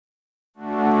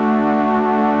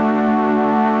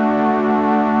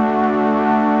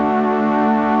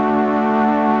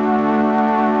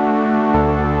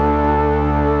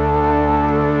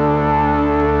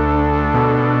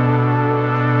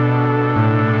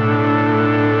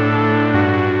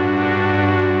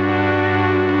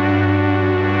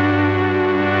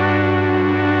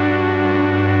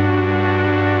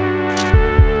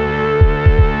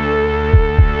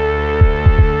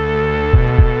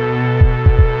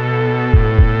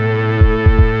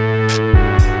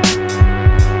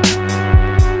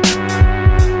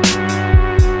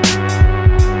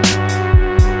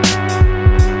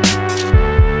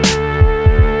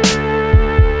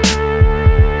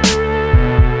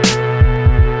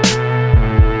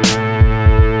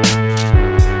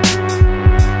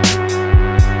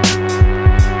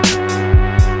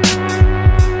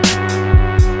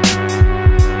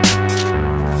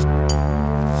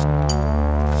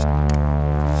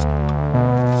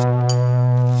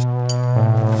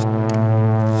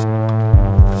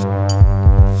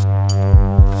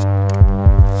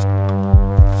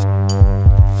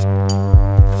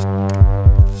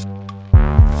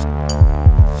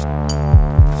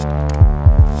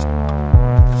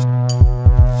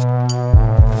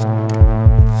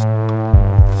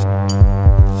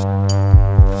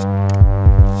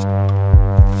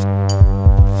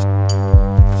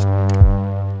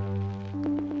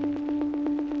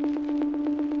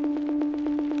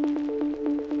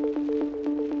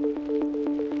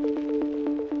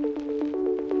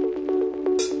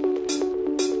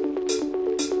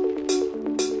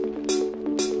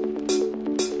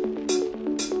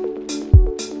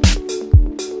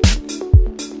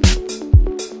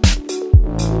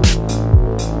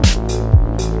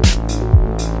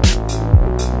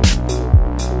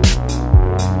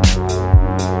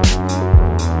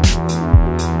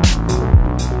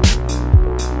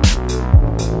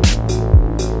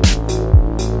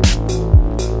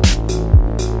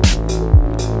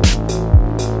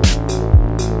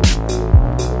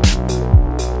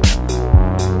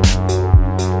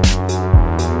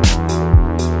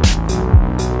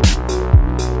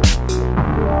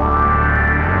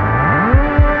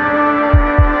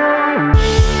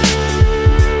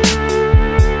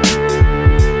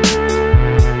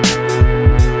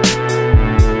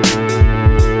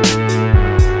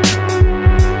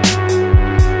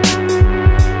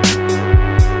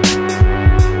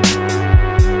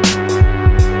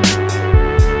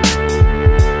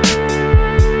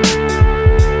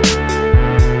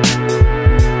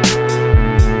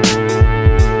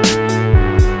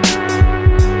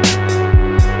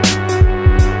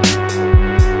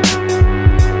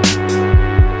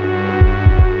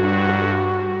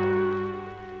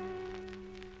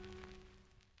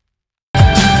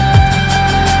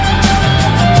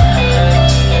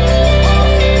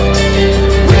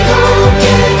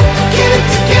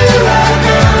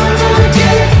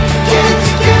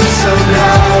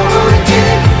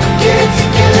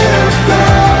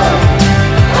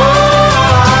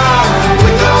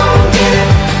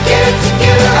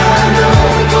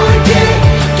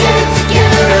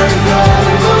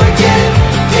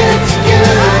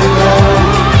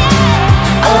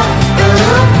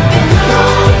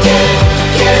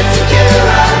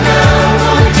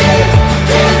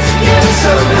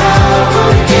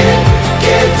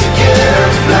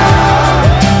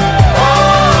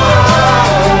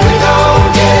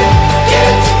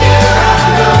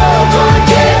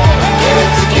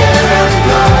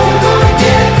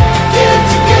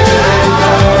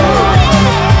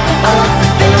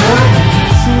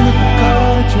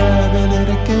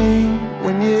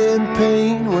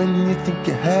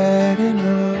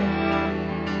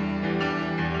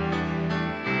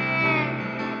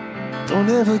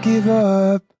give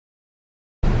up.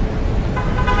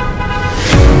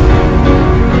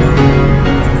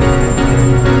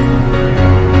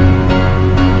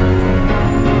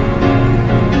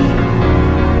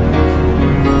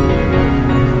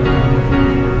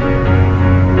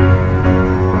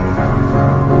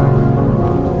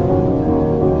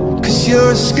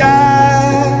 You're a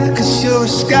sky, 'cause you're a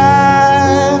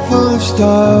sky full of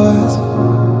stars.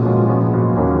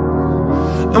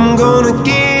 I'm gonna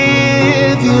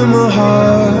give you my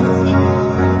heart.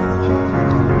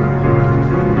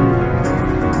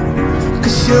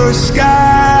 'Cause you're a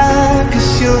sky,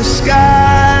 'cause you're a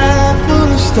sky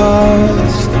full of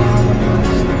stars.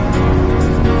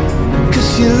 'Cause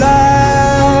you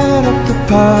light up the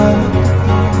path.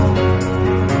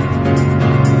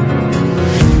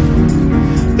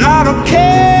 I don't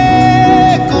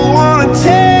care, go on and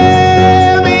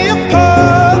tear me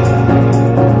apart.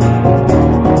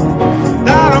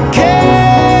 I don't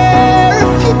care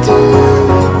if you do.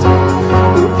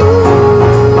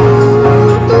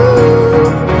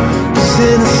 Cause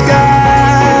in the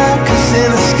sky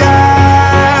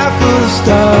full of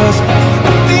stars,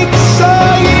 I think I saw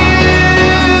you.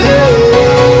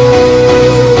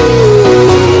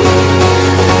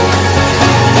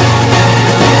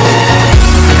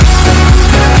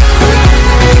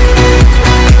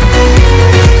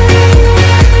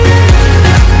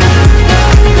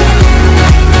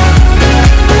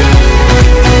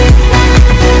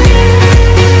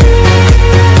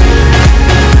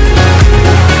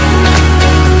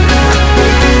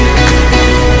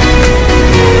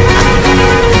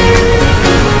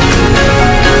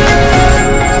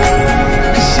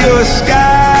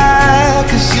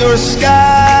 You're a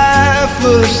sky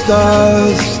full of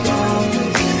stars.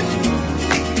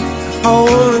 I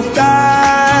wanna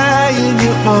die in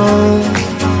your arms.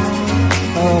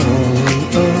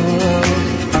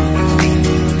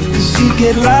 Cause you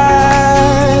get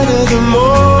lighter the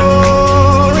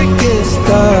more it gets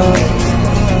dark.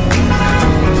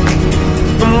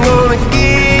 I'm gonna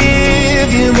give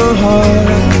you my heart.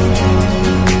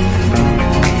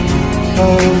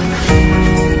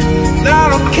 I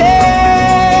don't care.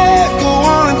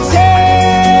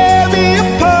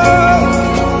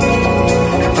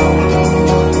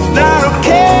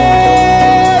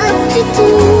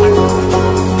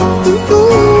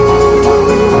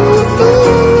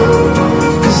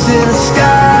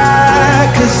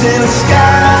 In the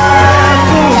sky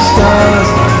full of stars,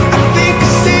 I think I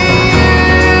see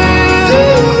you.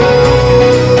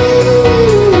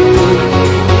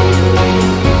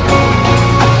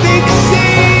 I think I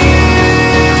see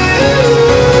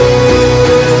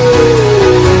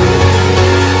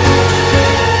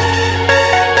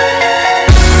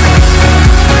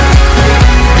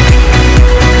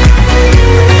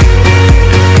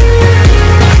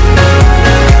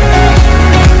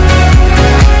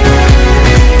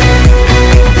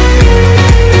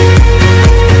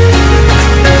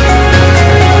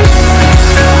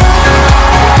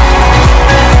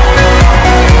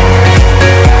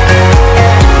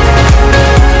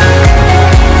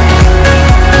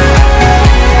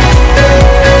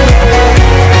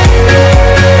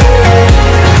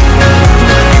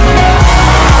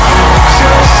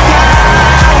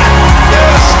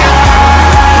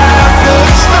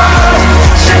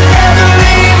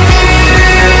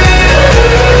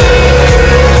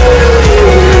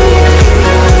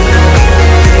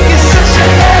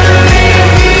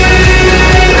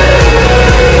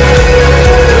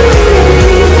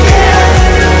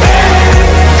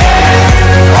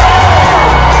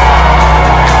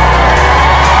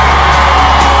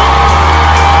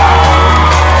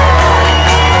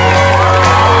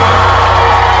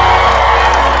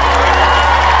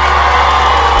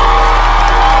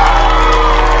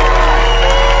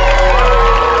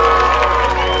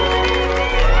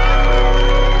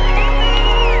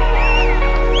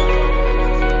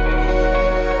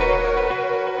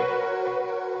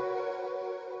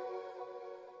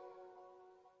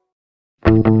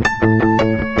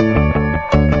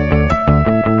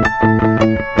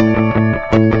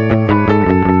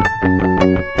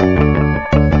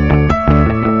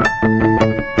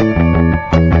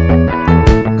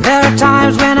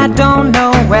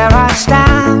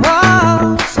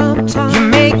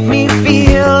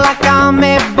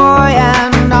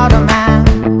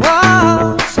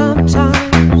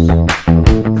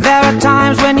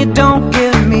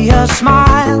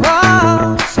smile.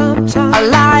 I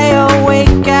lie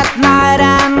awake at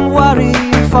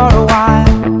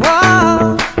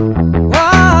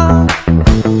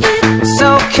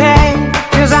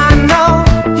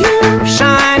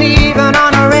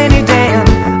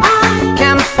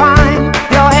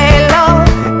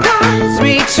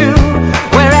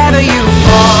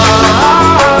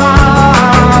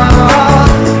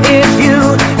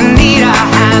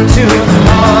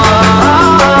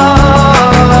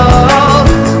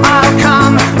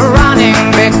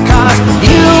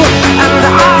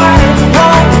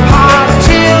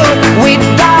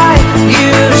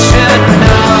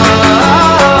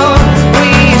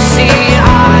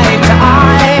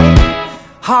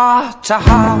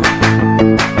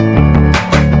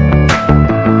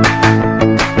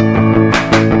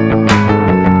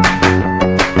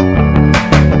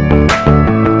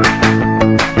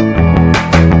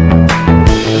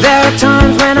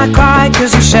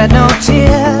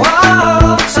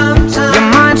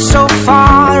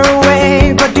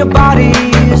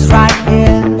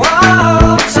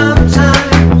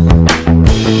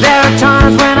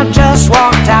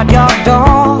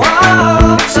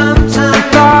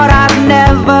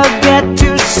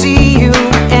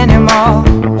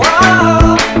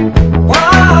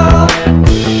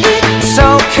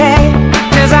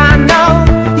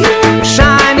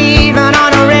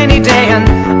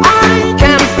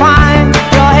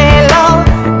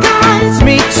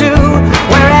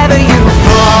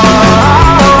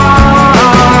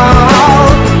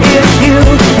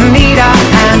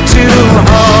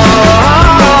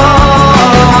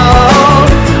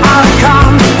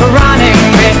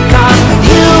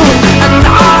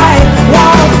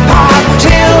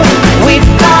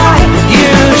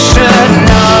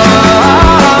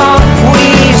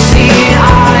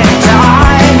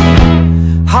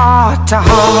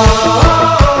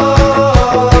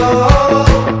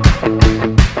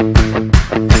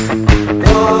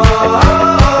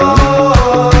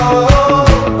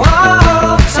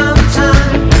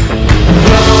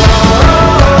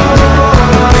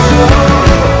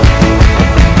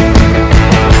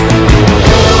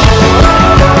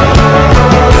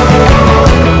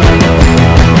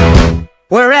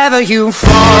ever you fall,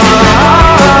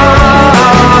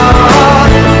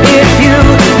 if you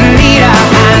need a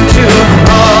hand to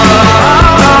hold,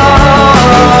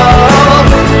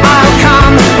 I'll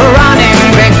come running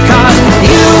because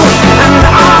you and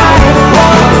I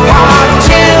won't part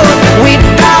till we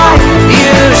die.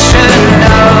 You should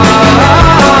know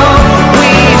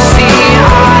we see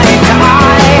eye to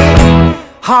eye,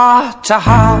 heart to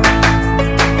heart.